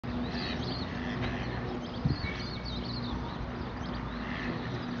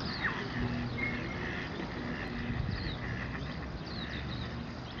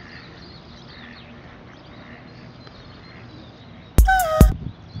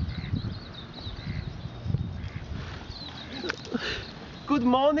Good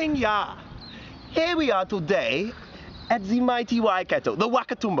morning, ya. Here we are today at the mighty Waikato, the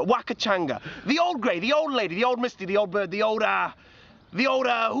Wakatumba, Wakachanga, the old grey, the old lady, the old misty, the old bird, who's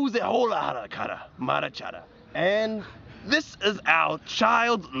the hola harakara, marachara. And this is our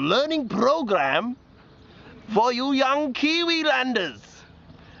child learning program for you young Kiwi landers.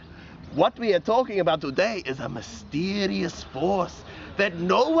 What we are talking about today is a mysterious force that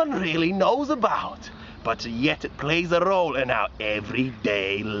no one really knows about, but yet it plays a role in our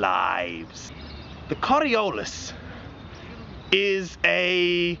everyday lives. The Coriolis is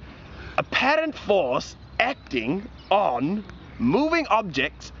a apparent force acting on moving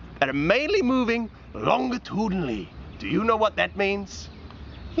objects that are mainly moving longitudinally. Do you know what that means?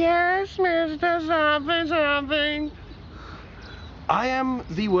 Yes, Mr. Something. I am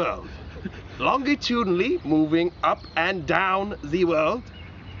the world, longitudinally moving up and down the world,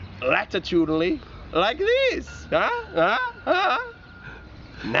 latitudinally like this.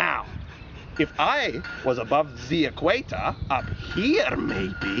 Now, if I was above the equator, up here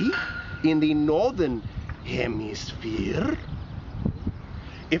maybe, in the northern hemisphere,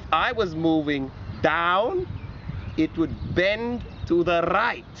 if I was moving down, it would bend to the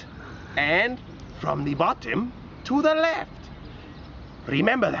right, and from the bottom to the left.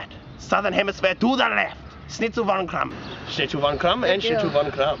 Remember that. Southern hemisphere to the left. Schnitzel von Kram. Schnitzel von Kram and Schnitzel von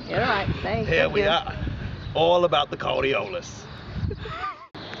Kram. You're right. Thanks. Here we are. All about the Coriolis.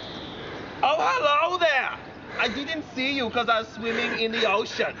 Oh, hello there. I didn't see you because I was swimming in the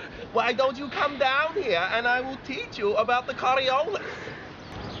ocean. Why don't you come down here and I will teach you about the Coriolis.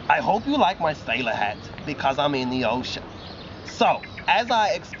 I hope you like my sailor hat because I'm in the ocean. So, as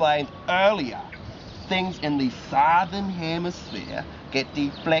I explained earlier, things in the southern hemisphere get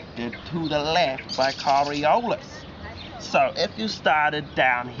deflected to the left by Coriolis. So if you started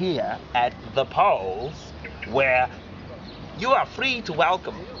down here at the poles, where you are free to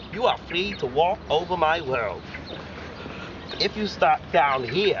welcome, you are free to walk over my world. If you start down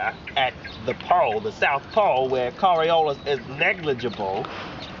here at the pole, the South Pole, where Coriolis is negligible,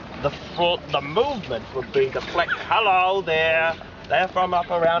 the movement would be deflected. Hello there. They're from up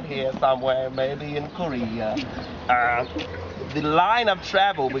around here somewhere, maybe in Korea. The line of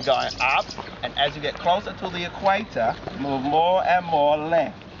travel will be going up, and as you get closer to the equator, move more and more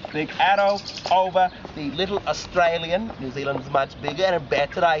left. Big arrow over the little Australian. New Zealand's much bigger and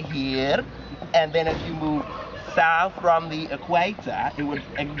better, I hear. And then as you move south from the equator, it would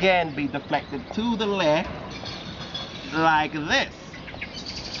again be deflected to the left, like this.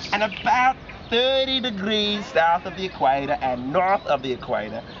 And about 30 degrees south of the equator and north of the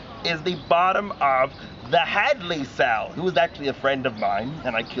equator is the bottom of the Hadley cell, who was actually a friend of mine,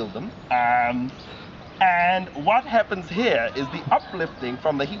 and I killed him. And what happens here is the uplifting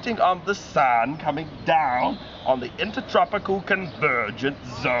from the heating of the sun coming down on the intertropical convergence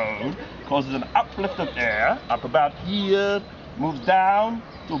zone causes an uplift of air up about here, moves down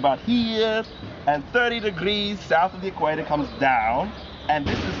to about here, and 30 degrees south of the equator comes down, and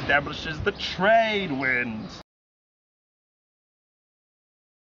this establishes the trade winds.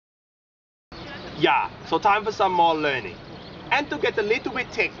 Yeah, so time for some more learning. And to get a little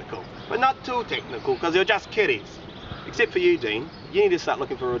bit technical, but not too technical, because you're just kiddies. Except for you, Dean. You need to start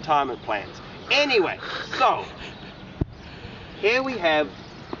looking for retirement plans. Anyway, so, here we have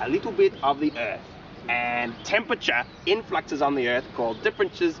a little bit of the Earth, and temperature influxes on the Earth called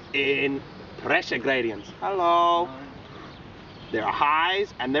differences in pressure gradients. Hello. There are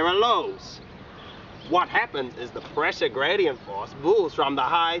highs and there are lows. What happens is the pressure gradient force moves from the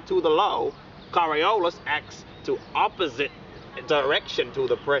high to the low. Coriolis acts to opposite direction to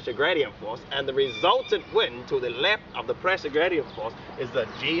the pressure gradient force, and the resultant wind to the left of the pressure gradient force is the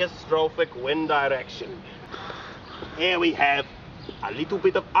geostrophic wind direction. Here we have a little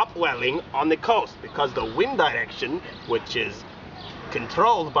bit of upwelling on the coast because the wind direction, which is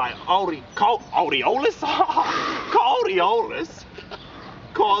controlled by Coriolis,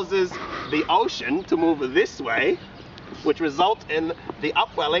 causes the ocean to move this way, which results in the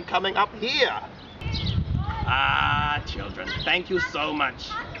upwelling coming up here. Ah, children, thank you so much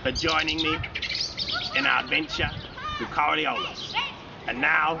for joining me in our adventure to Coriolis. And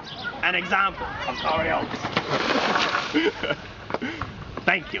now, an example of Coriolis.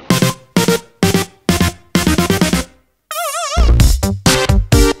 Thank you.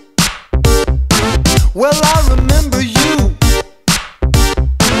 Well, I remember you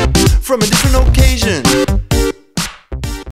from a different occasion.